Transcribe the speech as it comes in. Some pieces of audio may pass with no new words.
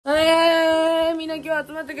な今日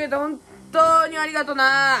集まってくれて本当にありがと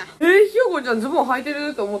な。ひよこちゃんズボン履いて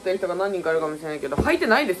ると思ってる人が何人かいるかもしれないけど、履いて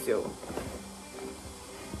ないですよ。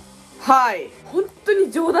はい。本当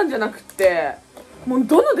に冗談じゃなくって、もう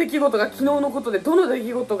どの出来事が昨日のことで、どの出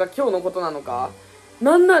来事が今日のことなのか。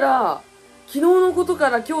なんなら、昨日のことか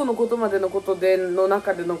ら今日のことまでのことでの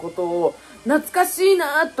中でのことを懐かしい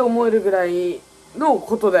なーって思えるぐらいの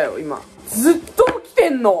ことだよ、今。ずっと起きて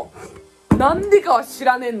んの。なんでかは知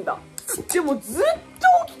らねえんだ。でもずっと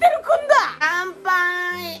起きてるくんだ。乾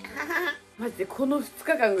杯マジでこの2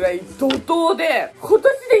日間ぐらい怒涛で、今年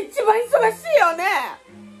で一番忙しいよね。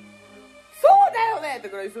そうだよねって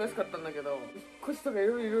くらい忙しかったんだけど、引っ越しとかい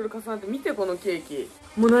ろいろ重なって、見てこのケーキ。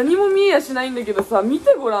もう何も見えやしないんだけどさ、見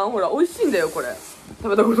てごらん。ほら美味しいんだよこれ。食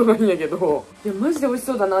べたことないんやけど、いやマジで美味し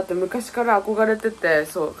そうだなって昔から憧れてて、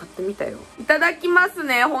そう買ってみたよ。いただきます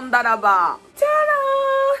ね、ほんだらば。じゃらー、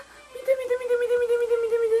見て見て見て見て見て見て見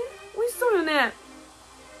て見て、美味しそうよね。めっ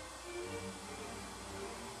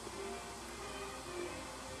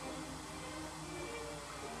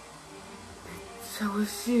ちゃ美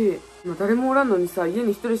味しい。今誰もおらんのにさ、家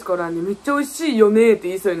に一人しかおらんにめっちゃ美味しいよねって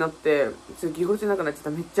言いそうになって、ちょっとぎこちなくなっちゃった。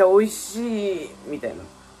めっちゃ美味しいみたいな。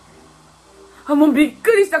あ、もうびっ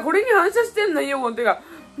くりした。これに反射してんの、イヤホン。手が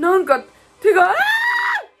なんか手が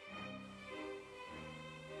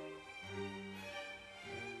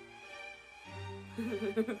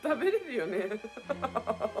食べれるよね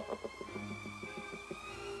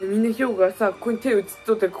みんなひよこがさ、ここに手映っ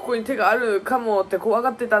とってここに手があるかもって怖が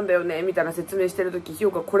ってたんだよねみたいな説明してるとき、ひ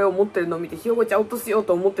よこがこれを持ってるのを見て、ひよこちゃん落とすよ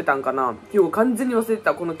と思ってたんかな。ひよこ完全に忘れて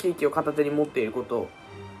た、このケーキを片手に持っていることを。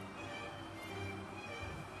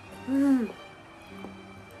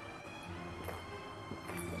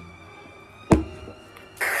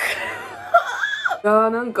いやー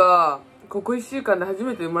なんかここ1週間で初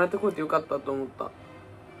めて生まれてこいてよかったと思った。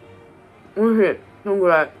おいしい。そんぐ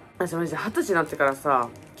らい。私マジで20歳になってからさ、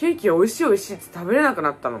ケーキ美味しい美味しいって食べれなく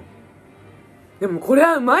なったの。でもこれ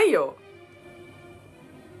はうまいよ。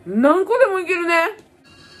何個でもいけるね。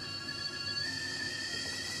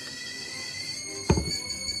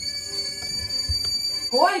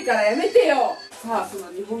怖いからやめてよ。さあ、そ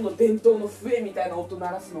の日本の伝統の笛みたいな音鳴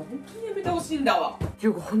らすの本当にやめてほしいんだわ。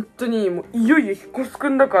よく本当にもういよいよ引っ越すく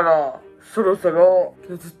んだから、そろそろ。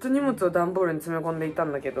ずっと荷物を段ボールに詰め込んでいた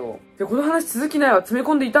んだけど、でこの話続きないわ。詰め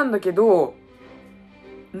込んでいたんだけど、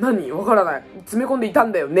何わからない。詰め込んでいた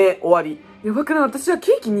んだよね。終わり。やばくない？私は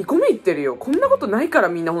ケーキ2個目いってるよ。こんなことないから、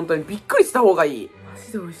みんな本当にびっくりした方がいい。マ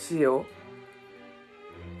ジで美味しいよ。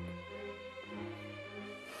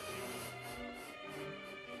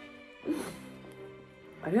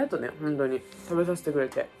ありがとね、本当に。食べさせてくれ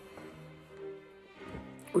て。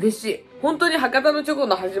嬉しい。本当に博多のチョコ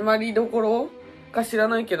の始まりどころか知ら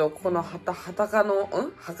ないけど、この博多の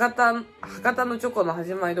チョコの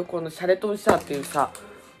始まりどころのシャレトンシャーっていうさ、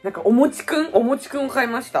なんかお餅くんを買い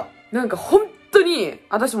ました。なんか本当に、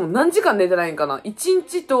私もう何時間寝てないんかな。1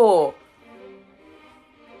日と、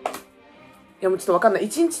いやもうちょっとわかんない。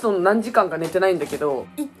1日と何時間か寝てないんだけど、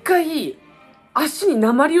一回、足に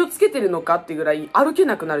鉛をつけてるのかっていうぐらい歩け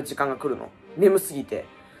なくなる時間が来るの。眠すぎて。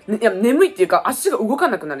いや、眠いっていうか足が動か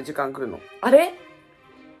なくなる時間が来るの。あれ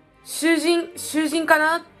囚人か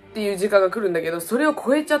なっていう時間が来るんだけど、それを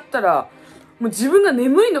超えちゃったら、もう自分が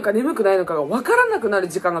眠いのか眠くないのかが分からなくなる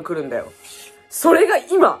時間が来るんだよ。それが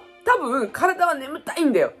今、多分体は眠たい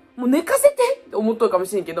んだよ。もう寝かせてって思っとるかも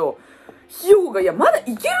しれんけど、ひよこがいや、まだい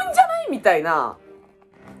けるんじゃないみたいな。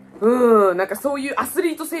なんかそういうアス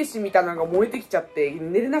リート精神みたいなのが燃えてきちゃって、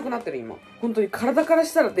寝れなくなってる今。本当に体から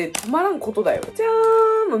したらでたまらんことだよ。じゃ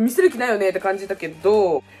ーん、もう見せる気ないよねって感じだけ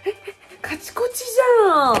ど、カチコチじ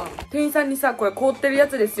ゃん。店員さんにさ、これ凍ってるや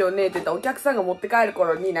つですよねって言ったら、お客さんが持って帰る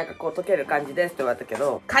頃になんかこう溶ける感じですって言われたけ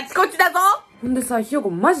ど、カチコチだぞ。ほんでさ、ひよ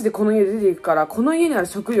こマジでこの家出ていくから、この家にある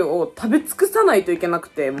食料を食べ尽くさないといけな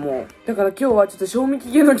くて、もう。だから今日はちょっと賞味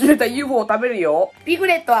期限の切れた UFO を食べるよ。ピグ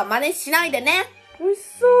レットは真似しないでね。美味し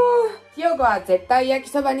そう。ひよこは絶対焼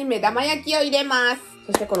きそばに目玉焼きを入れます。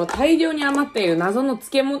そしてこの大量に余っている謎の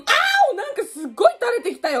漬物。なんかすっごい垂れ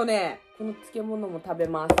てきたよね。この漬物も食べ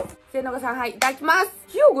ます。せのがさん、はい、いただきます。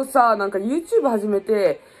ひよこさ、なんか YouTube 始め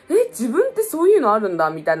て、自分ってそういうのあるん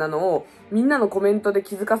だみたいなのを、みんなのコメントで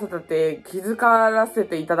気づからせ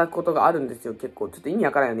ていただくことがあるんですよ、結構。ちょっと意味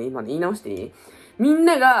わからんよね。今ね、言い直していい？みん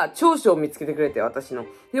なが長所を見つけてくれて、私の。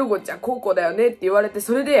ひよこちゃん、こうだよねって言われて、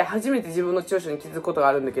それで初めて自分の長所に気づくことが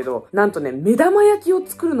あるんだけど、なんとね、目玉焼きを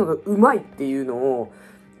作るのがうまいっていうのを、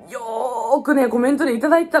よーくね、コメントでいた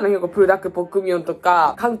だいてたのよ。プルダックポックミョンと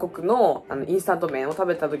か、韓国のインスタント麺を食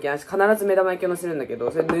べた時に私必ず目玉焼きを乗せるんだけ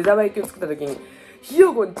ど、それで目玉焼きを作った時に、ひ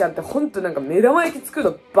よごんちゃんってほんとなんか目玉焼き作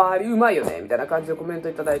るのバリうまいよねみたいな感じでコメント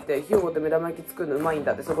いただいて、ひよごんって目玉焼き作るのうまいん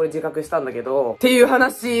だってそこで自覚したんだけど、っていう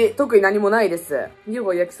話、特に何もないです。ひよ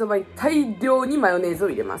ごん焼きそばに大量にマヨネーズを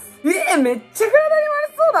入れます。めっちゃ体に悪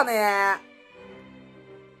そうだね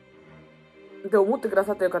って思ってくだ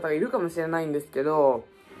さってる方がいるかもしれないんですけど、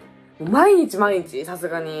毎日さす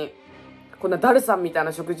がにこんなダルさんみたい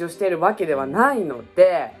な食事をしているわけではないの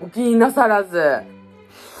で、お気になさらず。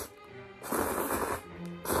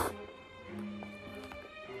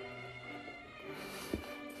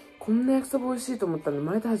こんな焼きそば美味しいと思ったの生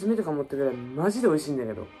まれて初めてかもってぐらいマジで美味しいんだ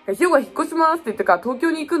けど。ひよが引っ越しますって言ってから東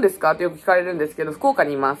京に行くんですかってよく聞かれるんですけど、福岡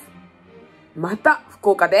にいます。また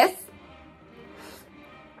福岡です。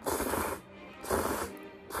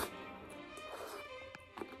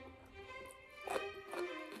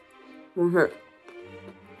おいしい。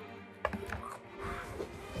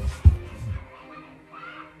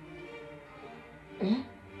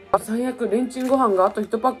最悪レンチンご飯があと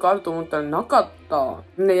1パックあると思ったらなかった。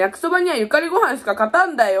ね、焼きそばにはゆかりご飯しか勝た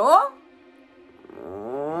んだよ。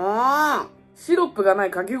シロップがな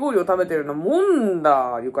いかき氷を食べてるようなもん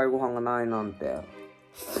だ。ゆかりご飯がないなんて。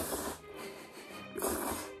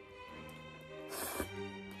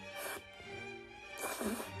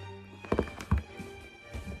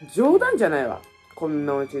冗談じゃないわ。こん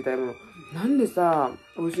な美味しい食べ物。なんでさ、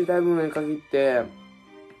美味しい食べ物に限って、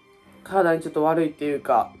体にちょっと悪いっていう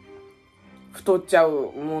か、太っちゃ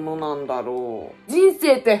うものなんだろう。人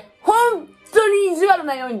生って本当に意地悪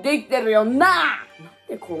なようにできてるよな。なん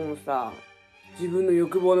でこうさ、自分の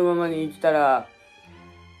欲望のままに生きたら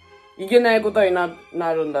いけないことにな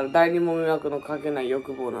るんだろう。誰にも迷惑のかけない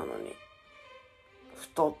欲望なのに。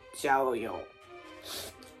太っちゃうよ。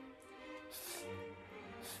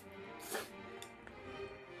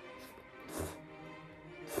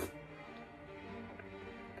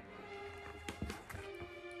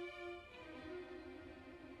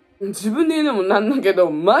自分で言うのもなんだけ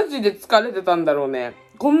ど、マジで疲れてたんだろうね。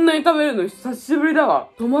こんなに食べるの久しぶりだわ。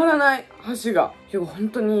止まらない、箸が。本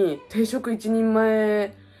当に、定食一人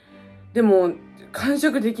前、でも、完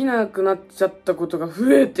食できなくなっちゃったことが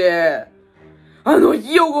増えて、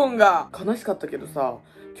ひよごんが、悲しかったけどさ、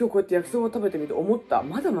今日こうやって焼きそば食べてみて思った。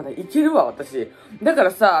まだまだいけるわ、私。だか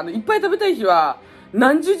らさ、いっぱい食べたい日は、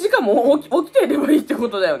何十時間も起きていればいいってこ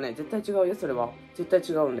とだよね。絶対違うよ、それは。絶対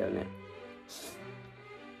違うんだよね。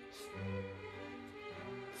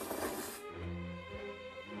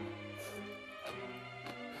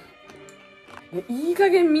いい加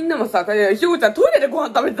減みんなもさ、ひよこちゃんトイレでご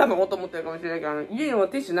飯食べてたのと思ってるかもしれないけど、家にも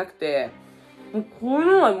ティッシュなくて、こういう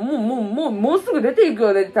のはもうすぐ出ていく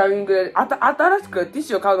よねってタイミングで、新しくティッ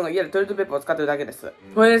シュを買うのが嫌でトイレットペーパーを使ってるだけです。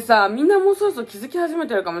これさ、みんなもうそろそろ気づき始め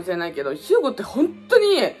てるかもしれないけど、ひよこって本当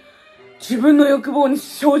に自分の欲望に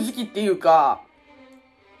正直っていうか、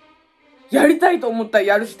やりたいと思ったら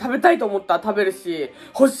やるし、食べたいと思ったら食べるし、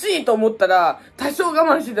欲しいと思ったら多少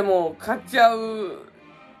我慢してでも買っちゃう。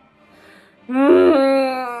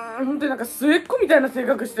本当になんか末っ子みたいな性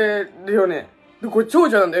格してるよね。で、これ長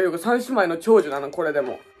女なんだよ。三姉妹の長女なの、これで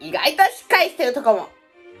も。意外としっかりしてるとこも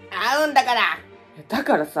合うんだから。だ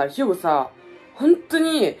からさ、ひよこさ、本当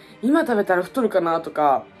に今食べたら太るかなと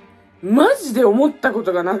か、マジで思ったこ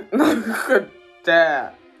とがなくって。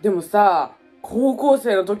でもさ、高校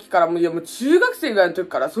生の時からもう中学生ぐらいの時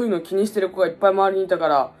からそういうの気にしてる子がいっぱい周りにいたか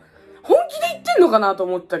ら、本気で言ってんのかなと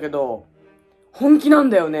思ったけど、本気なん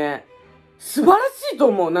だよね。素晴らしいと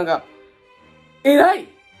思う。なんか、偉い。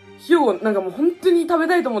ひよこ、なんかもう本当に食べ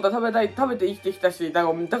たいと思ったら食べて生きてきたし、だ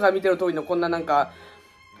から見てる通りのこんななんか、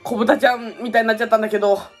小豚ちゃんみたいになっちゃったんだけ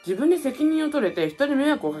ど、自分で責任を取れて人に迷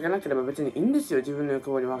惑をかけなければ別にいいんですよ。自分の欲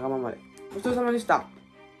望にわがままで。ごちそうさまでした。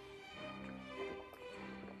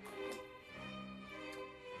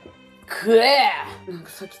食え！なんか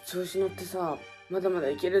さっき調子乗ってさ、まだまだ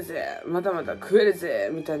いけるぜ、まだまだ食えるぜ、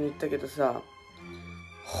みたいに言ったけどさ、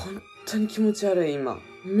本当に気持ち悪い今。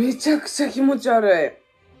めちゃくちゃ気持ち悪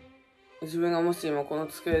い。自分がもし今この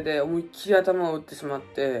机で思いっきり頭を打ってしまっ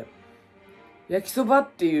て、焼きそばっ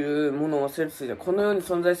ていうものを忘れてしまう。この世に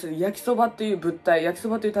存在する焼きそばっていう物体、焼きそ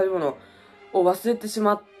ばという食べ物を忘れてし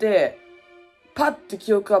まって、パッて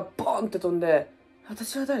記憶がボーンって飛んで、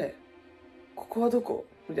私は誰？ここはどこ？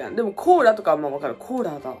みたいな。でもコーラとかはまあわかる。コー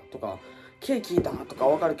ラだとか、ケーキだとか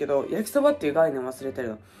わかるけど、焼きそばっていう概念を忘れてる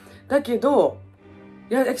の。だけど、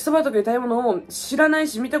焼きそばとかいう食べ物を知らない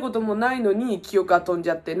し見たこともないのに記憶が飛ん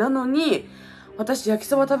じゃって、なのに私焼き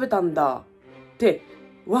そば食べたんだって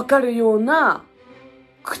分かるような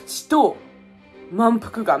口と満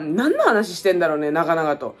腹感。何の話してんだろうね、長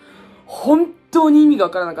々と。本当に意味が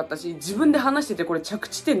分からなかったし、自分で話しててこれ着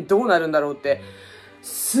地点どうなるんだろうって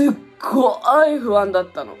すっごい不安だっ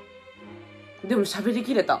たの。でも喋り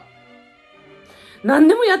きれた。何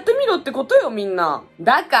でもやってみろってことよ、みんな。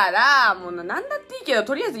だから、もう何だっていいけど、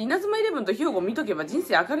とりあえず稲妻イレブンとヒヨゴン見とけば人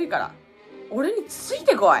生明るいから。俺につい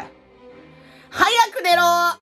てこい。早く寝ろ。